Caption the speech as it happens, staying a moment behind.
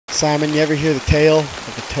Simon, you ever hear the tale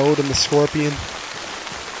of the toad and the scorpion?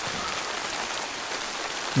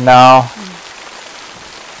 No.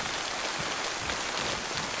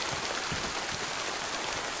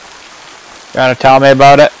 You wanna tell me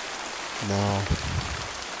about it? No.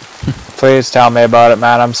 Please tell me about it,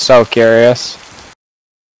 man. I'm so curious.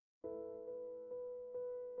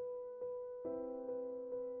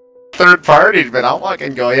 Third party, but I'll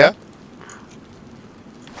fucking go, yeah.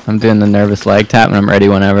 I'm doing the nervous leg tap and I'm ready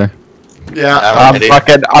whenever. Yeah, I'm ready,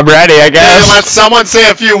 I guess. Let someone say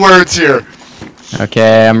a few words here.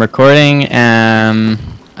 Okay, I'm recording. I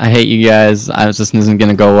hate you guys. This isn't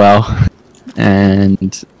gonna go well.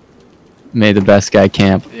 And may the best guy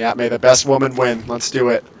camp. Yeah, may the best woman win. Let's do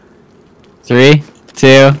it. 3,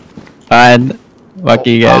 2, 1. Fuck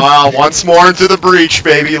you guys. Once more into the breach,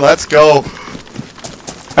 baby. Let's go.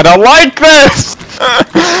 I don't like this!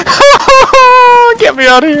 Get me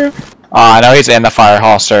out of here. Oh, I know he's in the fire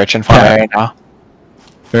hall searching for me right now.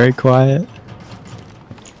 Very quiet.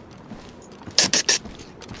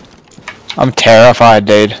 I'm terrified,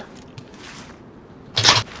 dude.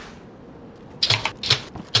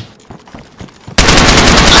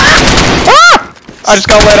 I just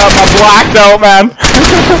got lit up. I'm blacked out, man.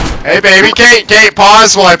 Hey, baby, Kate,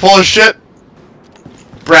 pause while I pull his shit.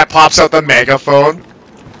 Brett pops out the megaphone.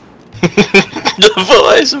 The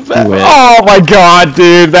voice of Batman. Oh my god,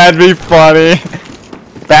 dude, that'd be funny.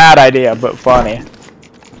 Bad idea, but funny.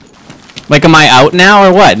 Like, am I out now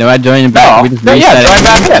or what? Do I join back? No, yeah, join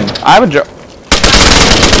back in. I would join.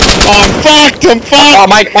 Oh, I'm fucked! Oh,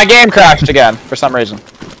 my game crashed again, for some reason.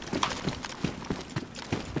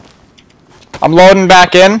 I'm loading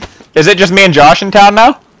back in. Is it just me and Josh in town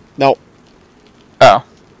now? No. Oh.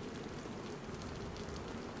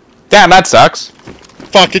 Damn, that sucks.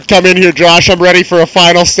 Fucking come in here, Josh. I'm ready for a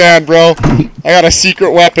final stand, bro. I got a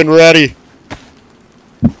secret weapon ready.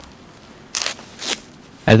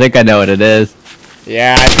 I think I know what it is.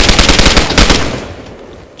 Yeah.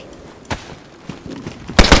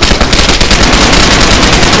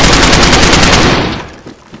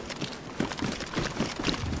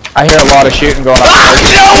 I hear a lot of shooting going on.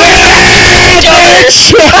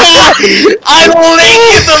 I'm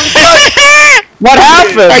linking the fuck. What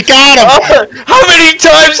happened? I got him! How many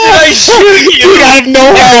times did I shoot you? Dude, I have no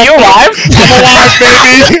Are you alive? I'm alive,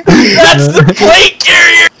 baby! That's the plate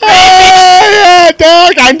carrier, Yeah,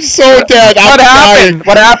 dog, I'm so dead. What happened? Dying.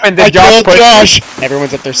 What happened? I Did Josh killed push you? Josh.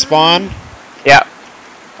 Everyone's at their spawn. Yeah.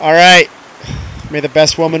 Alright. May the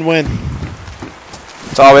best woman win.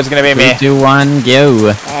 It's always gonna be me. 3, 2, 1,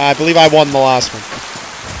 go. I believe I won the last one.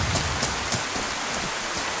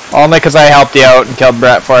 Only because I helped you out and killed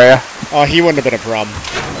Brett for you. Oh, he wouldn't have been a problem.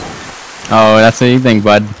 Oh, that's what you think,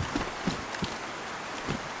 bud.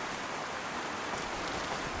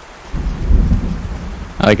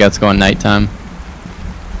 I like how it's going nighttime.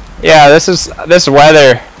 Yeah, this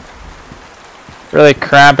weather really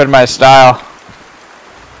cramping my style.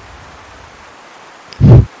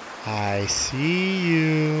 I see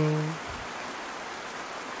you.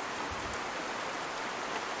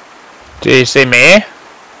 Do you see me?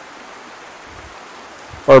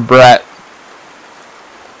 Or Brett?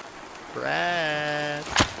 Brett.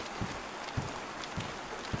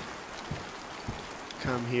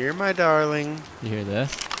 Come here, my darling. You hear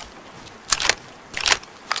this?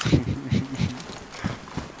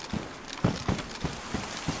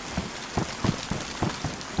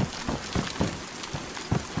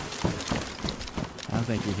 I don't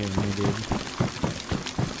think you hear me, dude.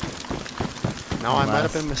 No, I might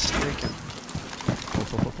have been mistaken.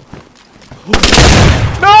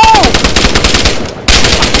 No!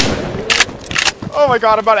 Oh my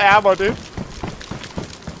god, I'm out of ammo, dude.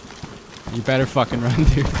 You better fucking run,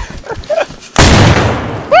 dude.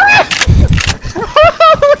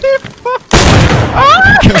 Holy fuck!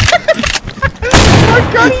 What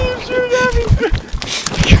gun are you shooting at me?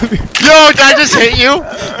 Yo, did I just hit you?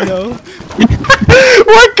 No.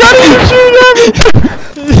 What gun are you shooting at me?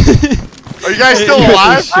 Are you guys still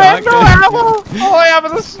alive? I have no ammo! All I have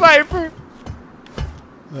is a sniper!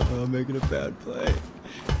 Uh-oh, I'm making a bad play.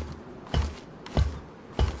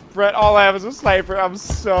 Brett, all I have is a sniper. I'm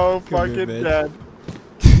so Come here, fucking bitch. dead.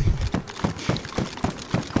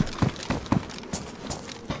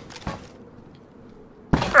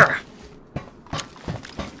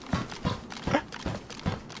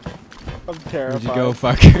 I'm terrified. Where'd you go,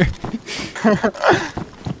 fucker?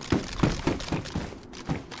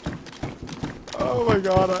 Oh my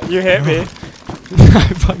god, you hit me.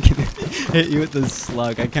 I fucking hit you with the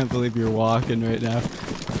slug. I can't believe you're walking right now.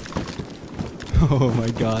 Oh my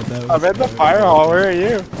god, that was I'm in the terrible. fire hall, where are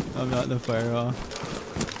you? I'm not in the fire hall.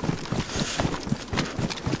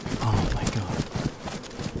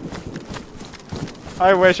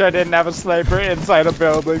 I wish I didn't have a sniper inside a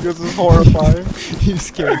building. This is horrifying. You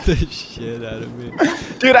scared the shit out of me.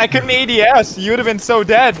 Dude, I couldn't ADS. You would have been so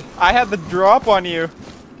dead. I had the drop on you.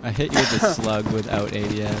 I hit you with a slug without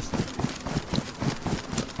ADS.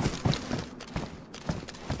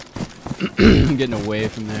 I'm getting away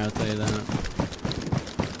from there, I'll tell you that.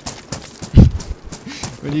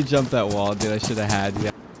 When you jumped that wall, dude, I should have had you.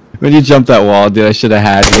 When you jumped that wall, dude, I should have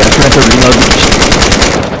had you. I tried to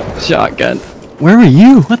reload the shotgun. Where were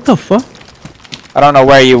you? What the fuck? I don't know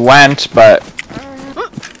where you went, but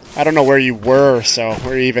I don't know where you were, so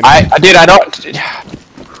where you even... dude, I don't...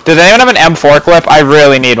 Does anyone have an M4 clip? I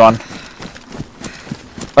really need one.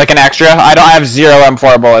 Like an extra? I have 0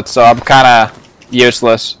 M4 bullets, so I'm kinda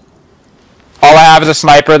useless. All I have is a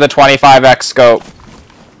sniper, the 25x scope.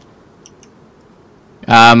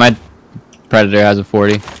 My Predator has a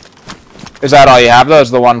 40. Is that all you have though, is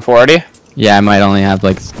the 140? Yeah, I might only have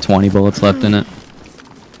like 20 bullets left in it.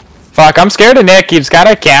 Fuck, I'm scared of Nick, he's kind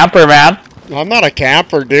of a camper, man. I'm not a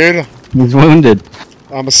camper, dude. He's wounded.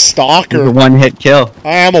 I'm a He's stalker. a one-hit kill.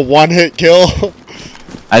 I am a one-hit kill.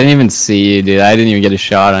 I didn't even see you, dude. I didn't even get a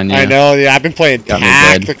shot on you. I know, yeah, I've been playing Got me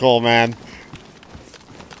good. tactical, man.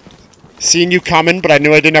 Seen you coming, but I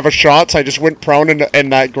knew I didn't have a shot, so I just went prone in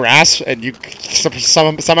that grass, and you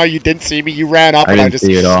somehow you didn't see me. You ran up, I and I didn't just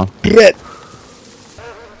see you at all. Grit.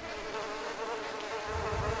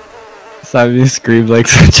 So you screamed like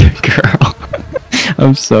such a girl.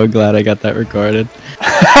 I'm so glad I got that recorded.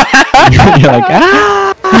 You're like,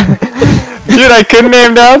 ah! Dude, I couldn't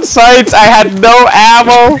aim down sights, I had no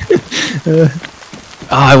ammo!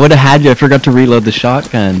 Oh, I would have had you. I forgot to reload the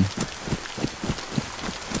shotgun.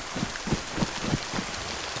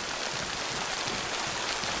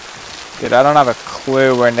 Dude, I don't have a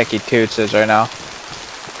clue where Nicky Toots is right now.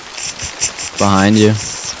 Behind you.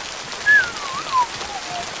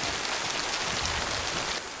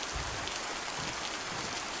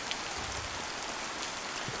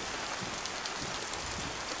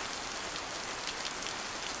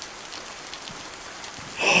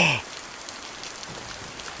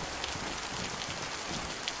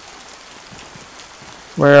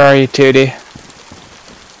 Where are you, Tootie?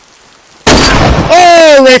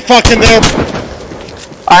 Oh, right fucking there.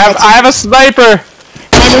 I have a sniper!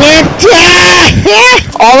 I'm limped.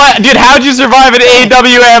 Dude, how'd you survive an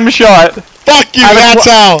AWM shot? Fuck you, that's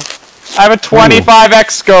how. I have a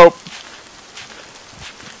 25x scope.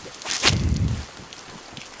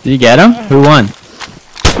 Did you get him? Who won?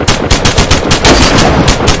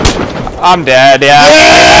 I'm dead, yeah.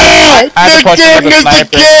 Yeah! I had to The push him king with a is the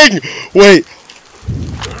sniper. king! Wait.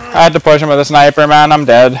 I had to push him with a sniper, man. I'm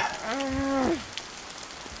dead.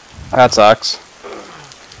 That sucks.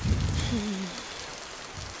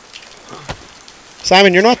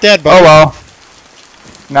 Simon, you're not dead, buddy. Oh well.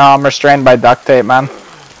 No, I'm restrained by duct tape, man.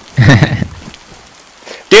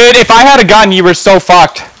 Dude, if I had a gun, you were so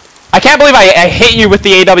fucked. I can't believe I hit you with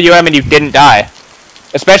the AWM and you didn't die.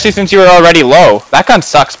 Especially since you were already low. That gun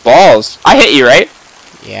sucks balls. I hit you, right?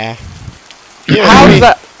 Yeah. How is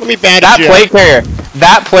that? Let me bandage That you. plate carrier.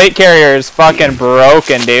 That plate carrier is fucking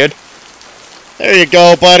broken, dude. There you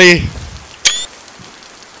go, buddy.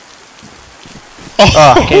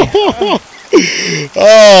 Oh, okay.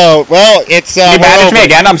 Oh, well, it's Can you bandage me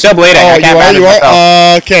again? I'm still bleeding. I can't bandage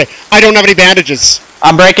myself. Okay. I don't have any bandages.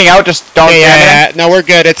 I'm breaking out, just don't Yeah, no, we're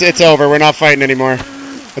good. It's over. We're not fighting anymore.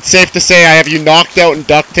 It's safe to say I have you knocked out and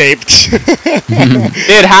duct taped.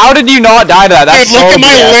 Dude, how did you not die to that? That's Dude, look so at my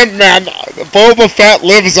bad. limp, man. Boba Fett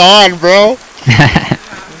lives on, bro.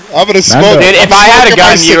 I'm gonna smoke. Dude, if I had a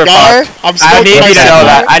gun, you were fucked. I need you to know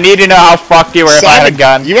that. I need to know how fucked you were if I had a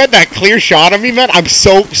gun. You had that clear shot on me, man. I'm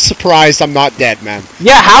so surprised I'm not dead, man.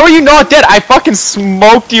 Yeah, how are you not dead? I fucking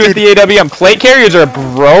smoked you with the AWM. Plate carriers are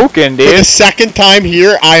broken, For the dude. second time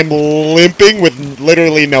here, I'm limping with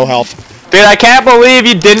literally no health. Dude, I can't believe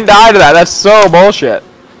you didn't die to that. That's so bullshit.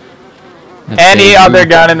 That's Any DayZ. other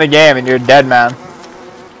gun in the game and you're dead, man.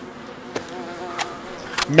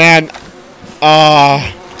 Man,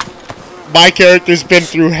 my character's been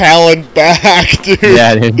through hell and back, dude.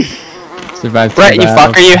 Yeah, dude. Survived Brett, two you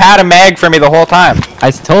battles. fucker, you had a mag for me the whole time.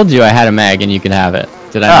 I told you I had a mag and you could have it.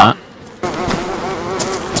 Did I Oh.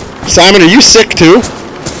 not? Simon, are you sick too?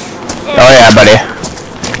 Oh yeah, buddy.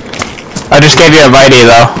 I just gave you a Vitae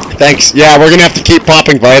though. Thanks. Yeah, we're gonna have to keep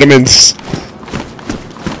popping vitamins.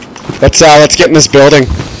 Let's get in this building.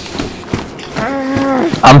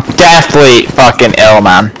 I'm deathly fucking ill,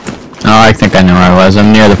 man. Oh, I think I know where I was.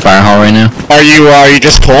 I'm near the fire hall right now. Are you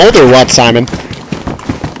just cold or what, Simon?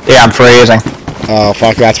 Yeah, I'm freezing. Oh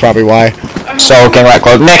fuck, that's probably why. Soaking wet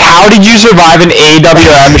clothes. Nick, how did you survive an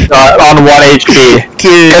AWM shot on 1 HP?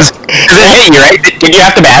 Dude, Because it hit you, right? Did you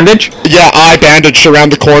have to bandage? Yeah, I bandaged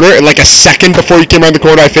around the corner, and like a second before you came around the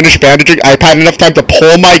corner, I finished bandaging. I had enough time to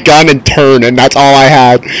pull my gun and turn, and that's all I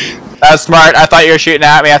had. That's smart. I thought you were shooting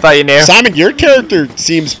at me. I thought you knew. Simon, your character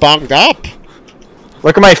seems bunged up.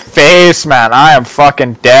 Look at my face, man. I am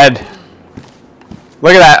fucking dead.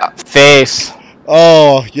 Look at that face.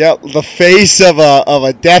 Oh, yeah, the face of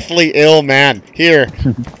a deathly ill man. Here,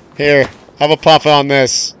 here, have a puff on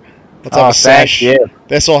this. Let's have a sesh. Thank you.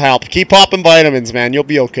 This will help. Keep popping vitamins, man. You'll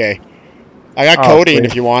be okay. I got codeine please.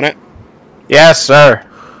 if you want it. Yes, sir.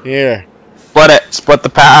 Here. Split it. Split the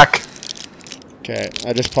pack. Okay,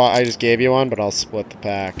 I just gave you one, but I'll split the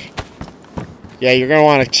pack. Yeah, you're gonna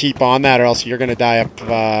want to keep on that, or else you're gonna die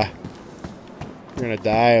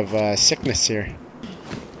of sickness here.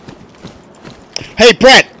 Hey,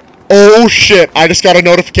 Brett! Oh shit! I just got a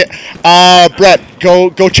notification. Brett, go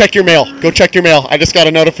check your mail. Go check your mail. I just got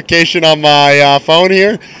a notification on my phone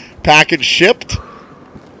here. Package shipped.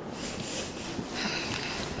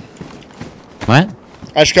 What?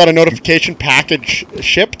 I just got a notification. Package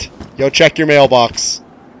shipped. Go check your mailbox.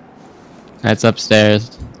 That's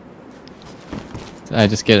upstairs. I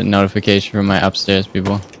just get a notification from my upstairs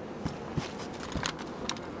people.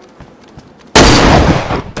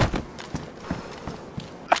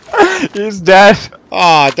 He's dead.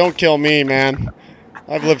 Ah, don't kill me, man.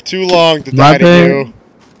 I've lived too long to die to you.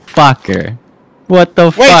 Fucker. What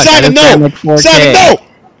the fuck? Wait, Simon, no! Simon, no!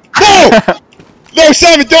 No! No,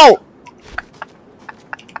 Simon, don't!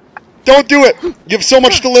 Don't do it! You have so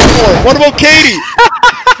much to live for. What about Katie?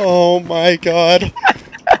 Oh my god. It's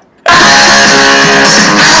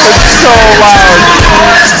so loud.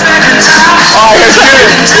 Oh, I hear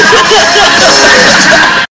it.